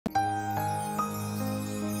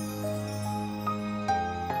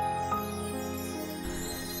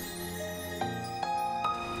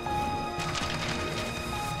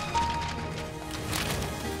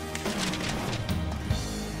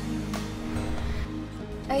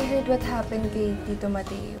I heard what happened kay Tito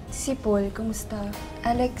Mateo. Si Paul, kumusta?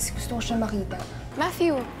 Alex, gusto ko siya makita.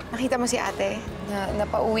 Matthew, nakita mo si ate?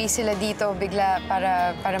 Napauwi sila dito bigla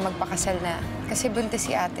para magpakasal na. Kasi buntis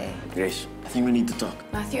si ate. Grace, I think we need to talk.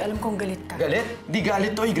 Matthew, alam kong galit ka. Galit? Di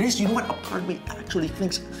galit to, Grace. You know what? A part of me actually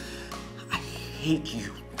thinks I hate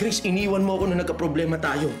you. Grace, iniwan mo ako nung nagka-problema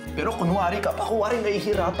tayo. Pero kunwari ka pa, kunwari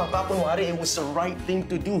nahihirapan ka, kunwari it was the right thing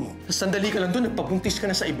to do. Sandali ka lang doon, nagpabuntis ka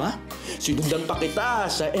na sa iba. Sinundan pa kita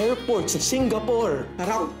sa airport, sa Singapore.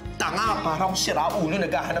 Parang tanga, parang siraulo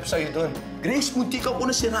naghahanap sa'yo doon. Grace, munti ka ko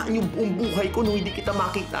na siraan yung buong buhay ko nung hindi kita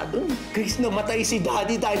makita doon. Grace, namatay si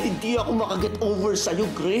Daddy dahil hindi ako makaget over sa'yo,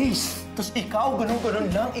 Grace. Tapos ikaw,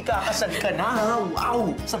 ganun-ganun lang, ikakasal ka na.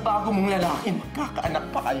 Wow! Sa bago mong lalaki, magkakaanak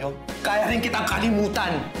pa kayo. Kaya rin kitang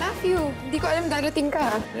kalimutan. Matthew, hindi ko alam darating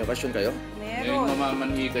ka. May okasyon kayo? Ngayon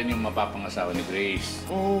mamamanhikan yung mapapangasawa ni Grace.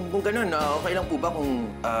 Kung ganun, okay lang po ba kung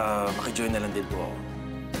makijoin na lang din po ako?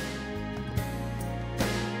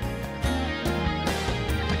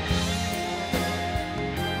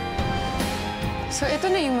 So,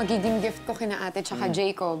 ito na yung magiging gift ko kina ate tsaka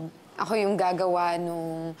Jacob. Ako yung gagawa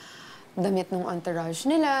nung damit nung entourage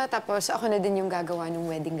nila, tapos ako na din yung gagawa nung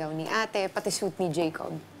wedding gown ni ate, pati suit ni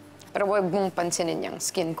Jacob. Pero huwag mong pansinin yung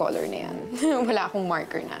skin color na yan. Wala akong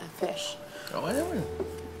marker na flesh. Okay naman.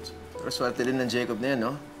 Pero swerte din ng Jacob na yan,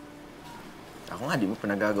 no? Ako nga, di mo pa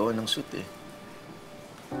nagagawa ng suit, eh.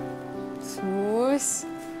 Sus!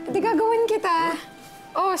 Hindi gagawin kita.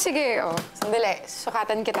 Oh, sige. Oh, sandali.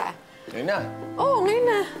 Sukatan kita. Ngayon na. Oo, ngayon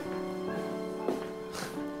na.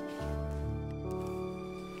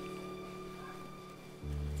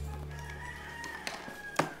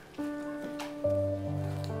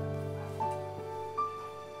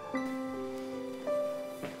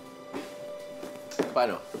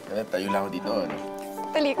 Paano? Tayo lang ako dito, ano?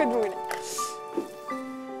 Talikod muna.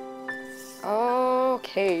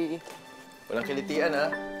 Okay. Walang kilitian, ha?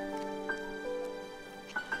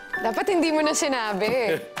 Dapat hindi mo na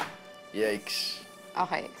sinabi. Yikes.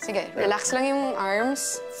 Okay, sige. Relax lang yung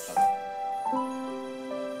arms.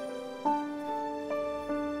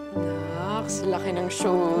 Naks, laki ng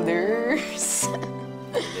shoulders.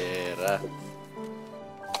 Lera.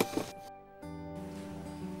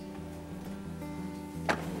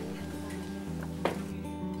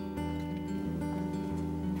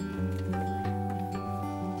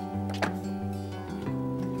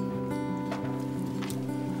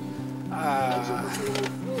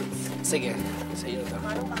 Sige, sa iyo na.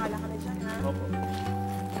 Parang bahala ka na dyan, ha? Opo.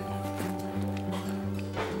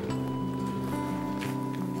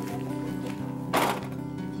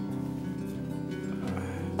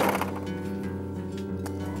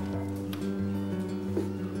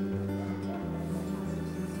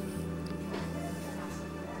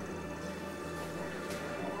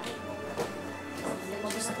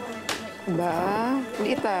 Ba?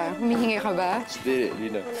 Ulit ah. Humihingi ka ba?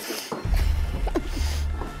 Hindi na.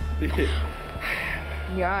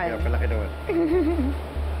 Yan. Kaya palaki naman.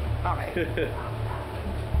 Okay.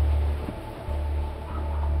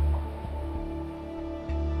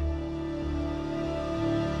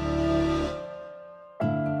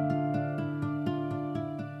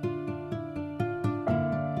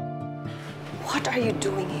 What are you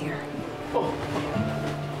doing here? Oh,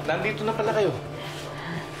 nandito na pala kayo.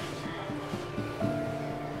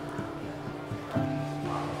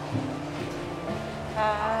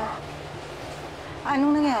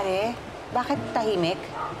 Anong nangyari? Bakit tahimik?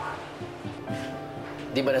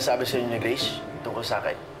 Di ba nasabi sa inyo ni Grace tungkol sa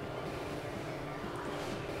akin?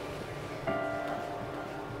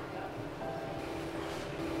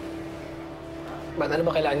 Ba't ano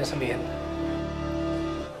ba kailangan niya sabihin?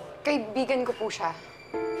 Kaibigan ko po siya.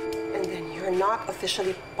 And then you're not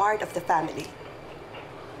officially part of the family.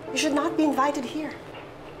 You should not be invited here.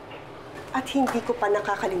 At hindi ko pa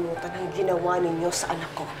nakakalimutan ang ginawa ninyo sa anak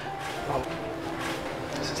ko. Mom,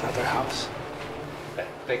 this is not our house.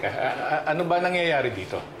 Teka, ano ba nangyayari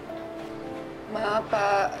dito?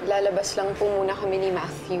 Lalabas lang po muna kami ni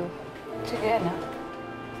Matthew. Sige, anak.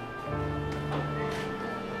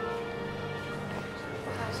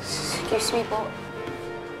 Excuse me po.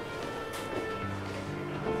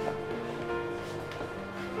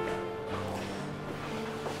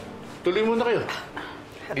 Tuloy muna kayo.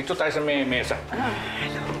 Dito tayo sa may mesa.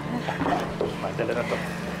 Madala na to.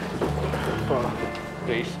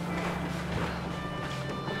 Grace.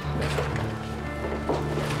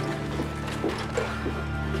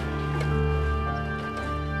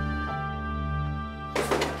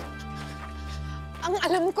 Ang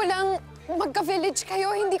alam ko lang, magka-village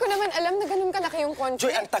kayo. Hindi ko naman alam na ganun kalaki yung contract.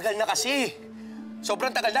 Joy, ang tagal na kasi.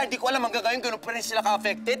 Sobrang tagal na, hindi ko alam hanggang ngayon ganun pa rin sila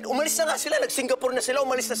ka-affected. Umalis na nga sila, nag-Singapore na sila,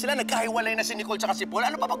 umalis na sila, nagkahiwalay na si Nicole tsaka si Paul.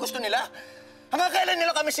 Ano pa ba gusto nila? Hanggang kailan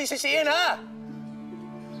nila kami sisisihin, ha?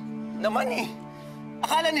 Naman eh.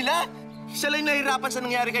 Akala nila, sila yung nahihirapan sa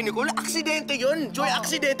nangyari kay Nicole. Aksidente yun. Joy,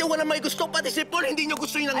 aksidente. Walang may gusto. Pati si Paul, hindi niyo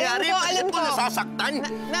gusto yung nangyari. Alam ko. Si Paul nasasaktan.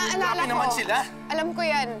 Naalala Grabe ko. naman sila. Alam ko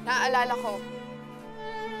yan. Naalala ko.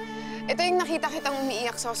 Ito yung nakita kitang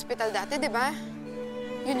umiiyak sa ospital dati, di ba?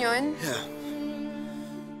 Yun yun? Yeah.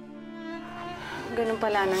 Ganun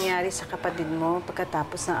pala nangyari sa kapatid mo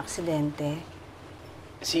pagkatapos ng aksidente.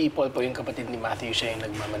 Si Paul po yung kapatid ni Matthew, siya yung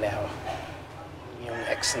nagmamaneho. Yung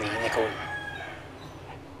ex ni Nicole.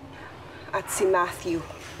 At si Matthew,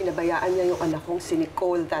 pinabayaan niya yung anak kong si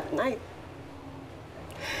Nicole that night.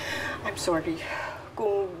 I'm sorry.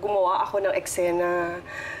 Kung gumawa ako ng eksena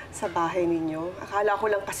sa bahay ninyo, akala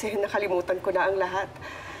ko lang kasi nakalimutan ko na ang lahat.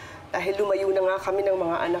 Dahil lumayo na nga kami ng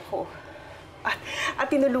mga anak ko. At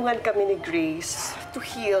tinulungan kami ni Grace to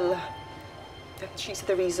heal. That she's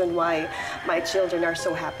the reason why my children are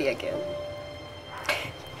so happy again.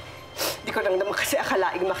 Hindi ko lang naman kasi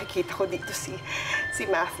akalaing makikita ko dito si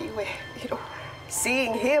Matthew eh. You know,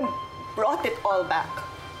 seeing him brought it all back.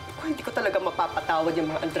 Hindi ko talaga mapapatawad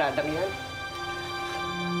yung mga andradang yan.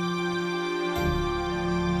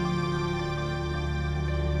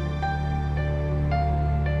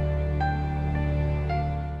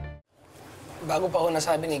 Bago pa ako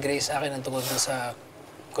nasabi ni Grace sa akin ang tungkol sa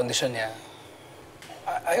kondisyon niya,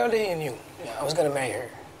 I already knew. I was gonna marry her.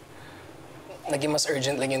 Naging mas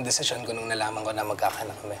urgent lang yung decision ko nung nalaman ko na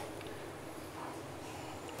magkakanak kami.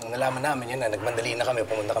 Nung nalaman namin yun na, nagmandali na kami,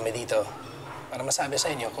 pumunta kami dito para masabi sa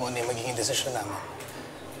inyo kung ano yung magiging desisyon namin.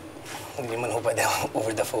 Hindi man ho pwede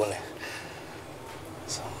over the phone eh.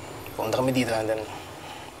 So, pumunta kami dito and then,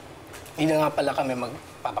 hindi na nga pala kami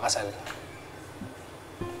magpapakasal.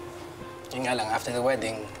 Yun nga lang, after the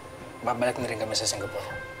wedding, babalik na rin kami sa Singapore.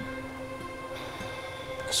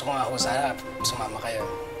 Gusto ko nga ako sana sumama kayo.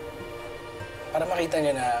 Para makita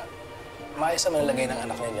niyo na maayos naman ang lagay ng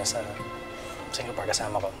anak niyo sa Singapore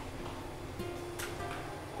kasama ko.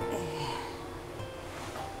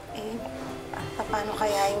 Paano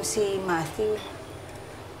kaya yung si Matthew?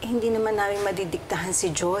 Hindi naman namin madidiktahan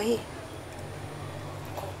si Joy.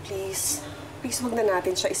 Oh, please. Please, wag na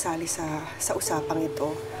natin siya isali sa usapang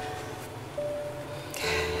ito.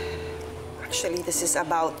 Actually, this is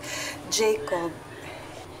about Jacob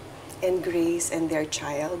and Grace and their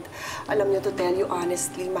child. Alam niyo, to tell you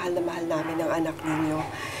honestly, mahal na mahal namin ang anak ninyo.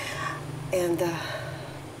 And,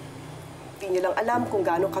 hindi niyo lang alam kung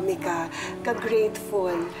gaano kami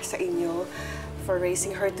ka-grateful sa inyo for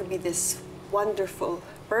raising her to be this wonderful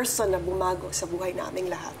person na bumago sa buhay naming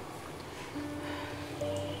lahat.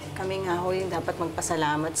 Kami nga ho yung dapat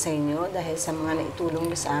magpasalamat sa inyo dahil sa mga naitulong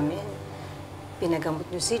niyo sa amin. Pinagamot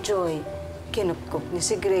niyo si Joy, kinupkup niyo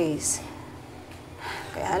si Grace.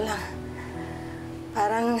 Kaya lang,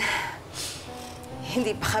 parang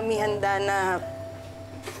hindi pa kami handa na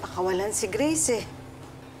pakawalan si Grace eh.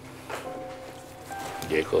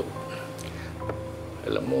 Jacob,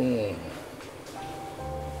 alam mong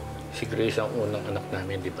si Grace ang unang anak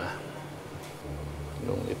namin, di ba?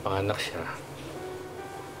 Nung ipanganak siya,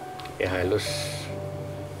 halos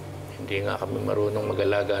hindi nga kami marunong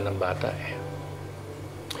mag-alaga ng bata eh.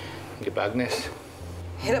 Hindi ba, Agnes?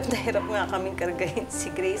 Hirap na hirap nga kaming kargahin si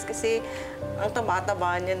Grace kasi ang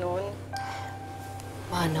taba-taba niya noon.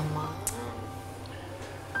 Ma naman.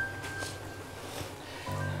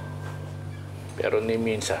 Pero ni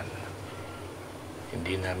minsan,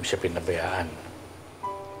 hindi namin siya pinabayaan.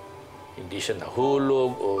 Hindi siya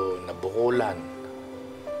nahulog o nabukulan.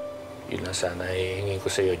 Yun lang sana hihingi ko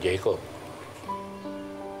sa iyo, Jacob.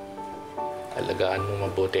 Alagaan mo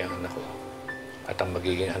mabuti ang anak ko at ang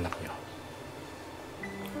magiging anak niyo.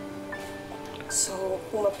 So,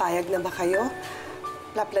 pumapayag na ba kayo?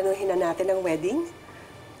 Plaplanuhin na natin ang wedding?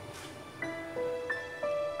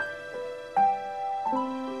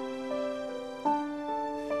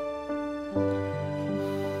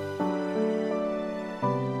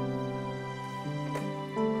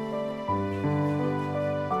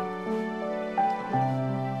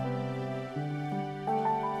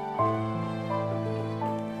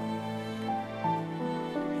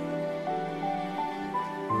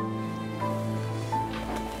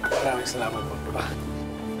 Maraming salamat po, diba?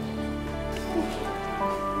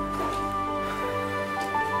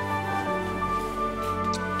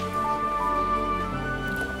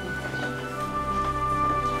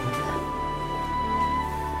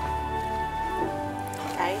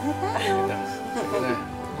 Kain na tayo. Sige na.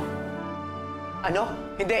 Ano?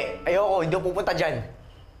 Hindi. Ayoko. Hindi ako pupunta dyan.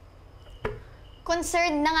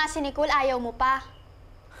 Concerned na nga si Nicole, ayaw mo pa.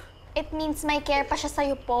 It means may care pa siya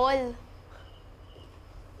sa'yo, Paul.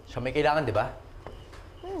 Siya may kailangan, di ba?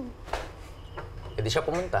 E di siya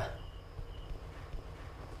pumunta.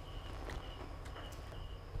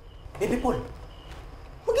 Baby Paul,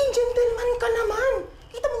 maging gentleman ka naman.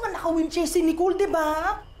 Kita mo nga naka-wheelchair si Nicole, di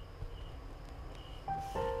ba?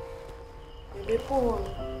 Baby Paul,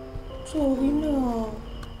 sorry na.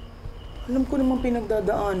 Alam ko namang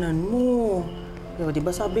pinagdadaanan mo. Pero di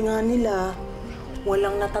ba sabi nga nila,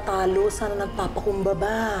 walang natatalo sa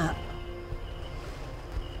nagpapakumbaba.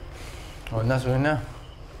 O na, sorry na.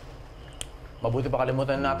 Mabuti pa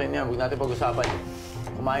kalimutan natin yan. Huwag natin pag-usapan.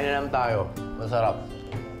 Kumain na lang tayo. Masarap.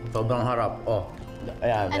 Sobrang harap. Oh.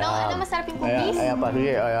 Ayan. Ano masarap yung cookies? Ayan pa.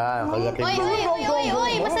 Sige, ayan. Kagatin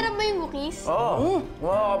Oy! Masarap ba yung cookies? Oo.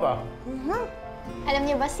 Gumawa ka pa. Alam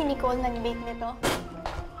niyo ba si Nicole nag-bake nito?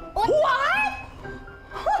 What?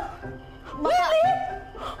 Really?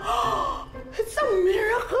 It's a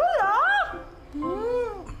miracle, ah!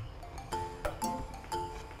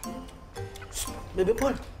 Baby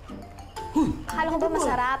Paul. Akala ko ba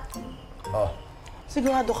masarap? Oh.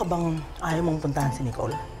 Sigurado ka bang ayaw mong puntahan si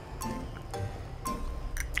Nicole?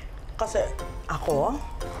 Kasi ako,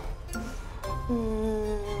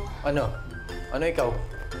 Ano? Ano ikaw?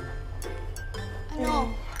 Ano?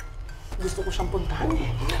 gusto ko siyang puntahan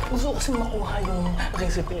eh. Gusto ko kasi makuha yung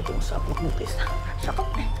recipe nitong sa cookies. Sakot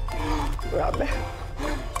eh. Grabe.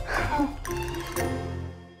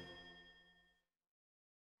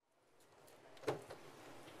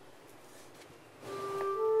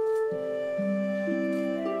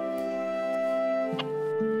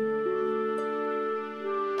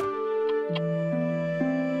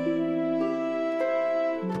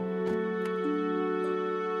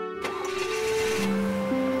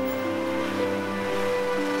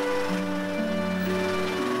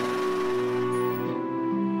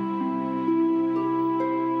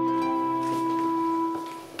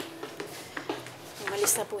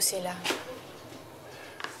 Umalis na po sila.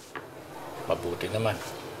 Mabuti naman.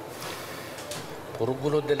 Puro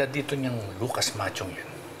gulo dala dito niyang Lucas Machong yan.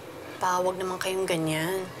 Tawag naman kayong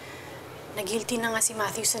ganyan. Nag-guilty na nga si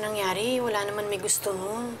Matthew sa nangyari. Wala naman may gusto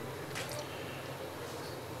nun.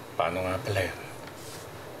 Paano nga pala yun?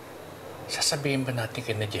 Sasabihin ba natin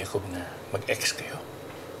kay na Jacob na mag-ex kayo?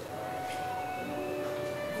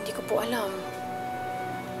 Hindi ko po alam.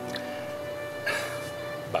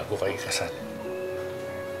 Bago kayo kasal.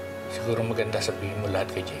 Siguro maganda sabihin mo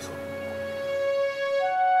lahat kay Jacob.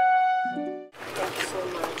 Thank you so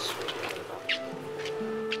much.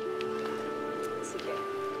 Sige.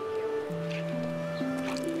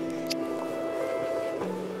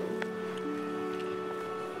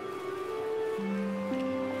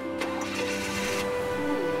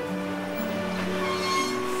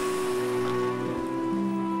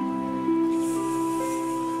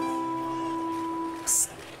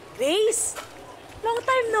 Grace! Long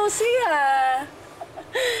time no see, ha?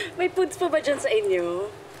 May foods pa ba dyan sa inyo?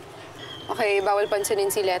 Okay, bawal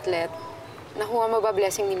pansinin si Letlet. Nakuha mo ba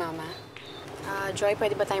blessing ni Mama? Joy,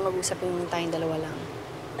 pwede ba tayong mag-usap yung tayong dalawa lang?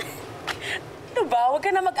 Ano ba? Huwag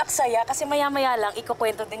ka na mag-aksaya kasi maya-maya lang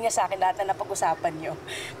ikukwento din niya sa akin lahat na napag-usapan niyo.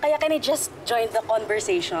 Kaya can I just join the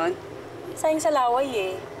conversation? Sayang sa laway,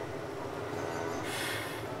 eh.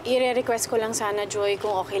 I-request ko lang sana, Joy,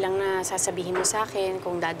 kung okay lang na sasabihin mo sa akin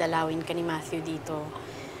kung dadalawin ka ni Matthew dito.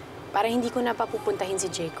 Para hindi ko na papupuntahin si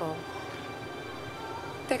Jacob.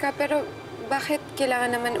 Teka, pero bakit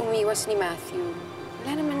kailangan naman umiwas ni Matthew?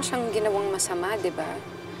 Wala naman siyang ginawang masama, di ba?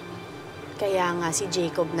 Kaya nga si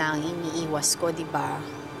Jacob na ang iniiwas ko, di ba?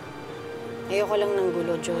 Ayoko lang ng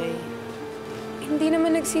gulo, Joy. Hindi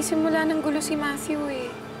naman nagsisimula ng gulo si Matthew, eh.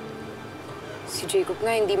 Si Jacob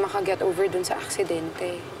nga hindi makaget over dun sa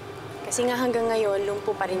aksidente. Kasi nga hanggang ngayon,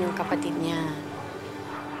 lumpo pa rin yung kapatid niya.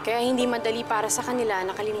 Kaya hindi madali para sa kanila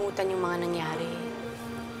nakalimutan yung mga nangyari.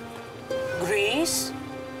 Grace?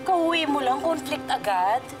 Kauwi mo lang, conflict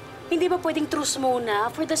agad? Hindi ba pwedeng truce muna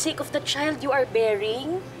for the sake of the child you are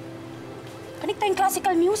bearing? Panig tayong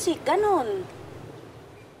classical music, ganon.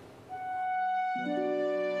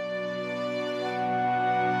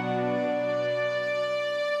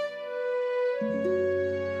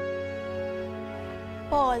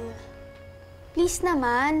 Paul, please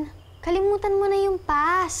naman. Kalimutan mo na yung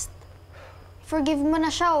past. Forgive mo na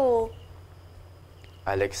siya, oh.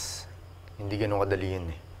 Alex, hindi ganun kadali yun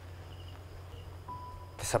eh.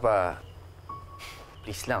 Isa pa,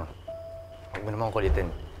 please lang. Huwag mo naman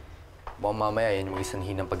kulitin. Baka mamaya yun yung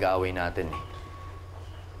isanhin ng pag-aaway natin eh.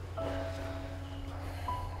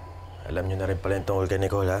 Alam niyo na rin pala yung tungkol kay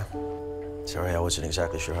Nicole, ha? Sorry, I wasn't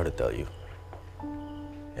exactly sure how to tell you.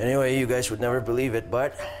 Anyway, you guys would never believe it,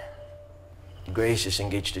 but Grace is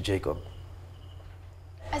engaged to Jacob.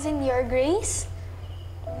 As in your Grace?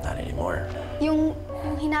 Not anymore. Yung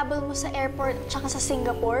hinabol mo sa airport tsaka sa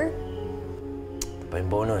Singapore? Ito pa yung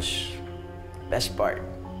bonus. Best part.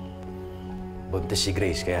 Buntis si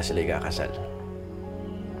Grace, kaya sila ikakasal.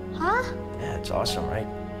 Huh? Yeah, it's awesome, right?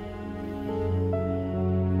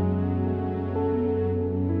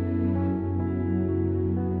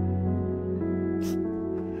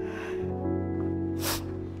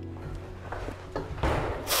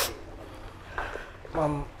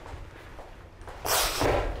 Ma'am,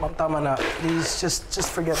 tama na. Please, just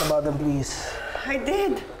forget about them, please. I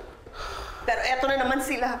did. Pero eto na naman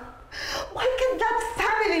sila. Why can't that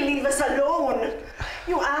family leave us alone?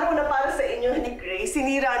 Yung araw na para sa inyo ni Grace,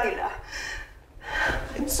 sinira nila.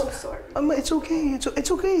 I'm so sorry. It's okay.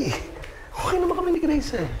 It's okay. Okay naman kami ni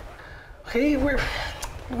Grace eh. Okay,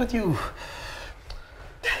 look at you.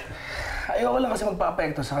 Ayoko lang kasi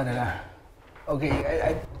magpa-apekto sa kanila. Okay,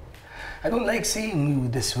 I don't like seeing you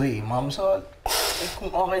this way, Mom. So,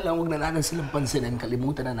 kung okay lang, huwag na natin silang pansinin.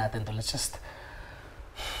 Kalimutan na natin to. Let's just...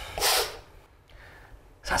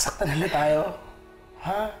 Sasaktan ulit tayo.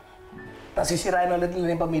 Ha? Tapos sisirain ulit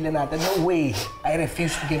nila yung pamilya natin. No way. I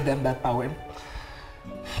refuse to give them that power.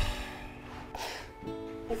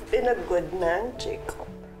 You've been a good man, Jacob.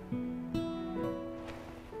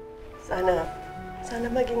 Sana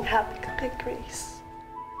maging happy ka kay Grace.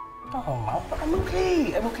 Oh, Mom, I'm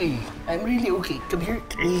okay. I'm okay. I'm really okay. Come here.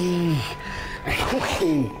 Hey. I'm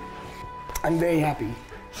okay. I'm very happy.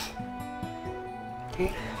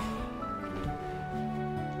 Okay?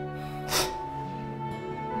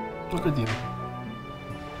 Look at you.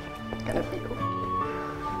 Gonna be okay.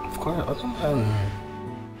 Of course.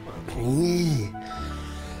 Okay.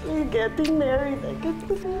 You're getting married. I get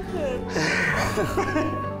to see it.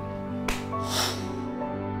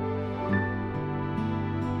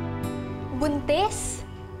 Buntis?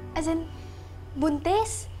 As in,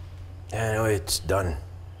 buntis? Yeah, I know it's done.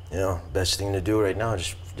 You know, best thing to do right now,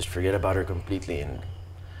 just forget about her completely. And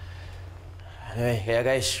anyway, kaya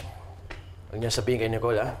guys, huwag niya sabihin kay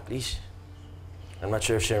Nicole, ah, please. I'm not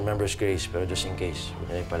sure if she remembers Grace, pero just in case,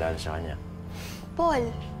 huwag niya ipalala sa kanya. Paul,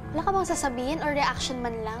 wala ka bang sasabihin or reaction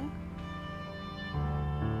man lang?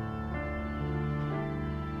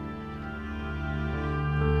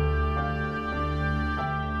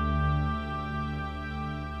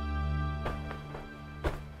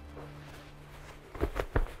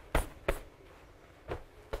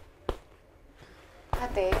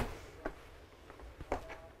 Ate,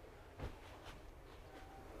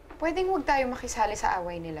 pwedeng huwag tayo makisali sa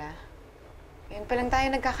away nila. Ngayon pa lang tayo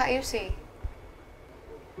nagkakaayos eh.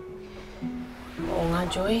 Oo nga,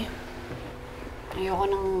 Joy. Ayoko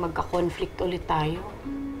nang magka-conflict ulit tayo.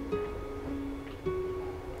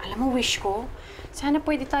 Alam mo, wish ko, sana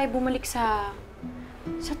pwede tayo bumalik sa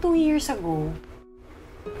 2 years ago.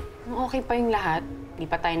 Nung okay pa yung lahat, di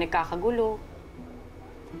pa tayo nagkakagulo.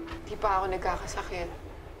 Di pa ako nagkakasakit.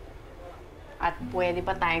 At pwede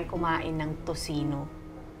pa tayong kumain ng tosino.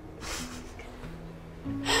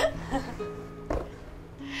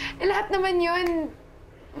 Lahat naman yun,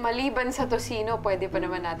 maliban sa tosino, pwede pa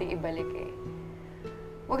naman nating ibalik eh.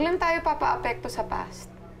 Huwag lang tayo papa-apekto sa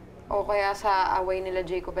past. O kaya sa away nila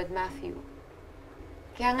Jacob at Matthew.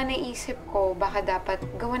 Kaya nga naisip ko, baka dapat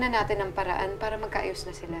gawan na natin ng paraan para magkaayos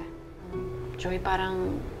na sila. Joy,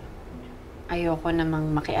 parang ayoko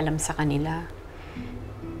namang makialam sa kanila.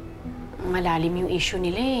 Malalim yung issue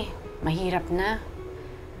nila eh. Mahirap na.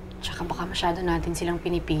 Tsaka baka masyado natin silang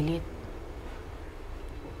pinipilit.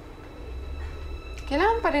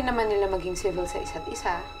 Kailangan pa rin naman nila maging civil sa isa't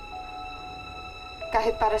isa.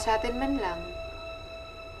 Kahit para sa atin man lang.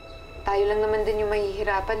 Tayo lang naman din yung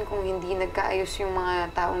mahihirapan kung hindi nagkaayos yung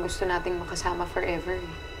mga taong gusto nating makasama forever.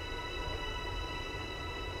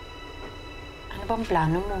 Ano bang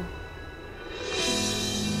plano mo?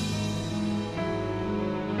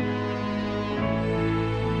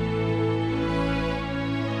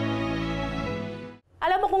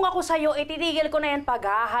 Alam mo kung ako sa'yo, ititigil ko na yan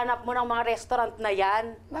paghahanap mo ng mga restaurant na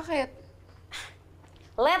yan. Bakit?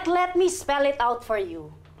 Let me spell it out for you.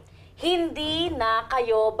 Hindi na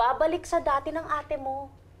kayo babalik sa dati ng ate mo.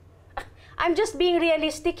 I'm just being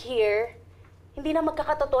realistic here. Hindi na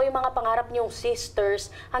magkakatotoo yung mga pangarap niyong sisters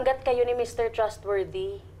hanggat kayo ni Mr.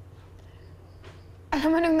 Trustworthy. Alam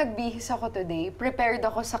mo, nung nagbihis ako today, prepared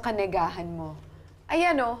ako sa kanegahan mo.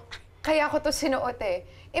 Ayan o, kaya ako to sinuot eh.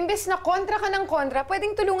 Imbes na kontra ka ng kontra,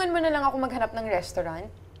 pwedeng tulungan mo na lang ako maghanap ng restaurant.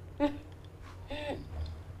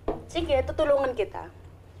 Sige, tutulungan kita.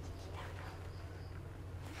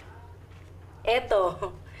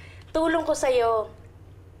 Eto, tulong ko sa'yo.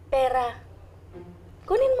 Pera.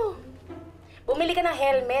 Kunin mo. Bumili ka ng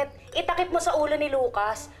helmet, itakip mo sa ulo ni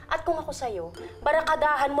Lucas, at kung ako sa'yo,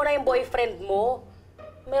 barakadahan mo na yung boyfriend mo.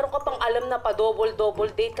 Meron ka pang alam na pa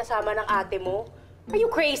double date kasama ng ate mo. Are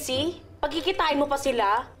you crazy? Pagkikitain mo pa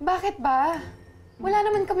sila? Bakit ba? Wala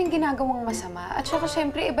naman kaming ginagawang masama. At saka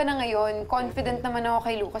syempre, iba na ngayon. Confident naman ako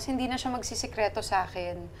kay Lucas. Hindi na siya magsisikreto sa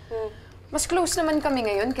akin. Mas close naman kami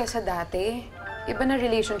ngayon kaysa dati. Iba na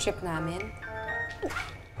relationship namin.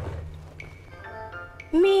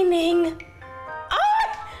 Meaning? Oh!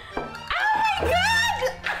 Oh my God!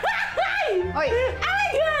 Hoy! Oh my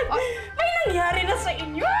God! May nangyari na sa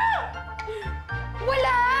inyo!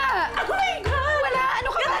 Wala! Oh my God! Wala! Ano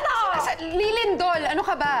ka ba? Lilindol! Ano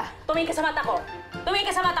ka ba? Tumingin ka sa mata ko. Tumingin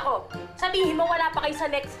ka sa mata ko. Sabihin mo wala pa kayo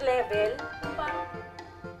sa next level.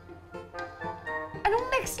 Anong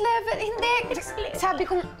next level? Hindi! Sabi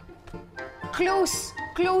kong close.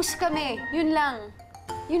 Close kami. Yun lang.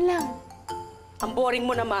 Yun lang. Ang boring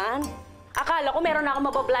mo naman. Akala ko meron na akong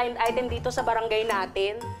mabablind item dito sa barangay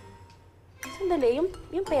natin. Sandali,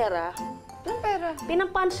 yung pera. Anong pera?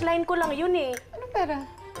 Pinang-punchline ko lang yun eh. Anong pera?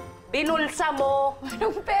 Binulsa mo.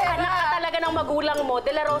 Anong pera? Anak ka talaga ng magulang mo. De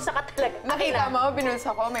La Rosa ka talaga. Nakita mo, binulsa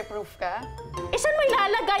ko. May proof ka? Eh, saan mo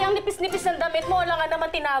ilalagay ang nipis-nipis ng damit mo? Wala nga naman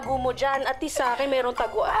tinago mo dyan. At least sa akin, merong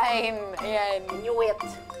taguan. Ayan. Knew it.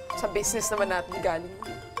 Sa business naman natin galing.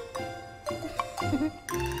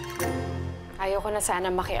 Ayaw ko na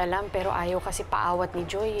sana makialam, pero ayaw kasi paawat ni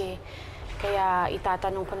Joy eh. Kaya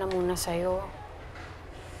itatanong ko na muna sa'yo.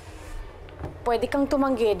 Pwede kang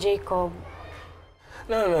tumanggi, Jacob.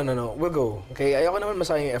 No. We'll go. Okay? Ayaw ko naman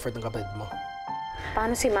masayang yung effort ng kapatid mo.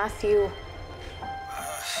 Paano si Matthew?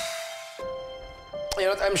 You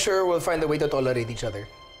know what? I'm sure we'll find a way to tolerate each other.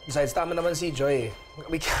 Besides, tama naman si Joy.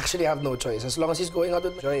 We actually have no choice as long as he's going out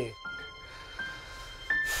with Joy.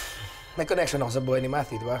 May connection ako sa buhay ni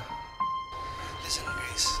Matthew, di ba? Listen,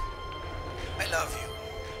 Grace. I love you.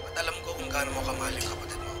 At alam ko kung gaano mo kamahal yung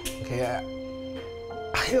kapatid mo. Kaya,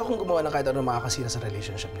 ayaw kong gumawa ng kahit ano makakasira sa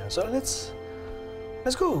relationship niya. So, let's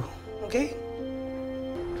go, okay?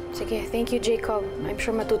 Sige, thank you, Jacob. I'm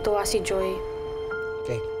sure matutuwa si Joy.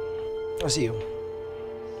 Okay. I'll see you.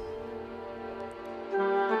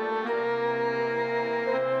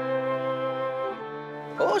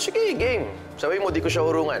 Oo, sige, game. Sabi mo, di ko siya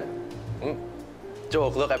urungan.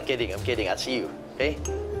 Joke, look, I'm kidding. I'll see you, okay?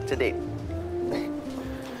 It's a date.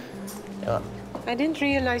 Yeah. I didn't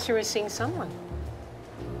realize you were seeing someone.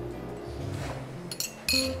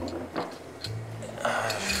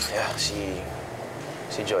 Yeah,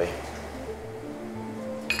 si Joy.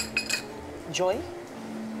 Joy?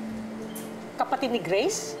 Kapatid ni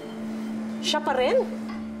Grace? Siya pa rin?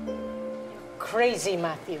 Crazy,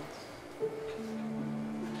 Matthew.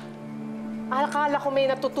 Akala ko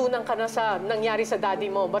may natutunan ka na sa nangyari sa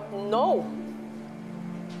daddy mo, but no!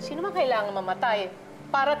 Sino man kailangan mamatay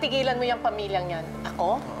para tigilan mo yung pamilyang yan?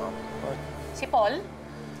 Ako? What? Si Paul?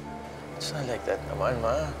 It's not like that naman,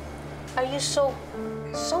 Ma. Are you so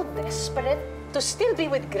desperate to still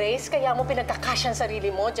be with Grace kaya mo pinagkakasya ang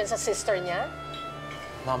sarili mo dyan sa sister niya?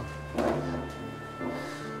 Ma'am.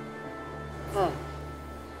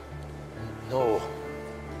 No.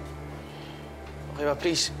 Okay ba,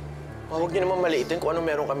 please? Huwag niyo naman maliitin kung anong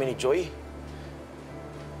meron kami ni Joy.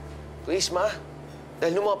 Please, Ma.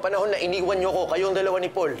 Dahil noong mga panahon na iniwan niyo ko, kayong dalawa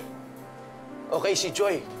ni Paul. Okay, si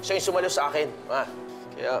Joy. Siya yung sumalo sa akin, Ma.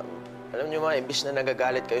 Kaya, alam niyo, Ma, imbis na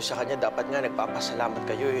nagagalit kayo sa kanya, dapat nga nagpapasalamat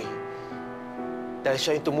kayo eh. Dahil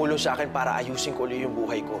siya yung tumulong sa akin para ayusin ko ulit yung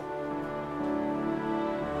buhay ko.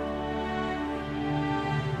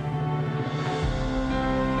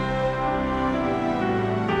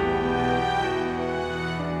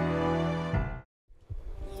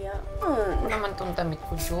 Naman tong damit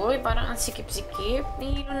ko, Joy. Parang ang sikip-sikip.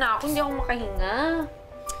 Nahihilo na ako, hindi ako makahinga.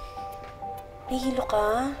 Nahihilo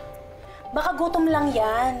ka? Baka gutom lang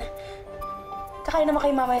yan. Kakain naman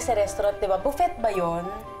kayo mamaya sa restaurant, di ba? Buffet ba yon?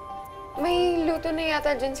 May luto na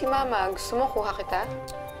yata dyan si Mama. Gusto mo, kuha kita?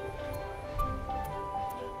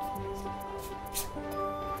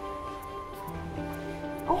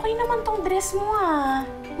 Okay naman tong dress mo ah.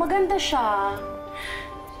 Maganda siya.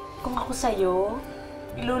 Kung ako sa'yo,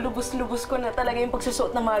 ilulubos-lubos ko na talaga yung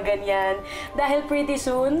pagsusuot ng mga ganyan. Dahil pretty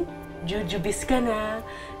soon, jujubis ka na.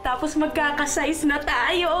 Tapos magkakasize na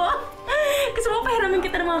tayo. Gusto mo pahiramin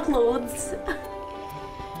kita ng mga clothes?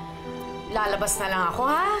 Lalabas na lang ako,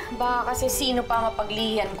 ha? Baka kasi sino pa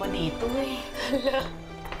mapaglihan ko dito, eh. Hala.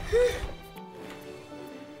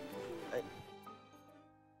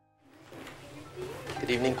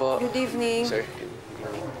 Good evening po. Good evening. Sir, good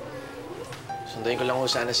evening. Sunduin ko lang ho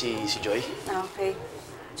sana si Joy. Okay.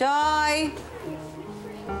 Joy!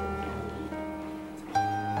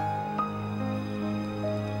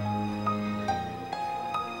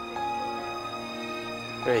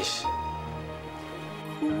 Grace.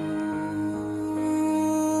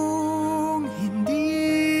 Kung hindi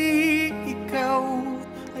ikaw,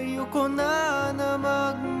 ayoko na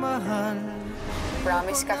magmahal.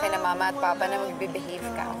 Promise ka kina Mama at Papa na mag-behave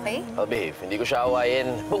ka, okay? I'll behave. Hindi ko siya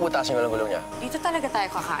awayin. Bubutasin ko lang gulong niya. Dito talaga tayo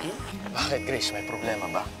kakain? Bakit, Grace? May problema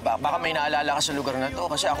ba? Baka may naalala ka sa lugar na to.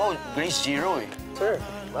 Kasi ako, Grace, zero eh. Sir,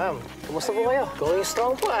 ma'am, kumusta po kayo? Going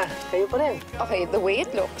strong po Kayo pa rin. Okay, the way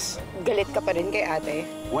it looks, galit ka pa rin kay ate.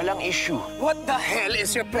 Walang issue. What the hell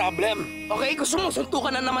is your problem? Okay, gusto mo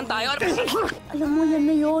suntukan na naman tayo? Alam mo, yan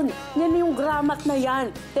na yun. Yan na yung gramat na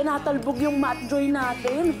yan. Tinatalbog yung matjoy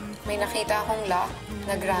natin. May nakita akong lock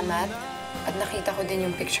na gramat at nakita ko din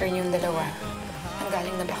yung picture niyong dalawa. Ang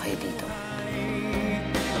galing na ba kayo dito?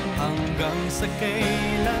 Hanggang sa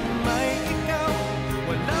kailan may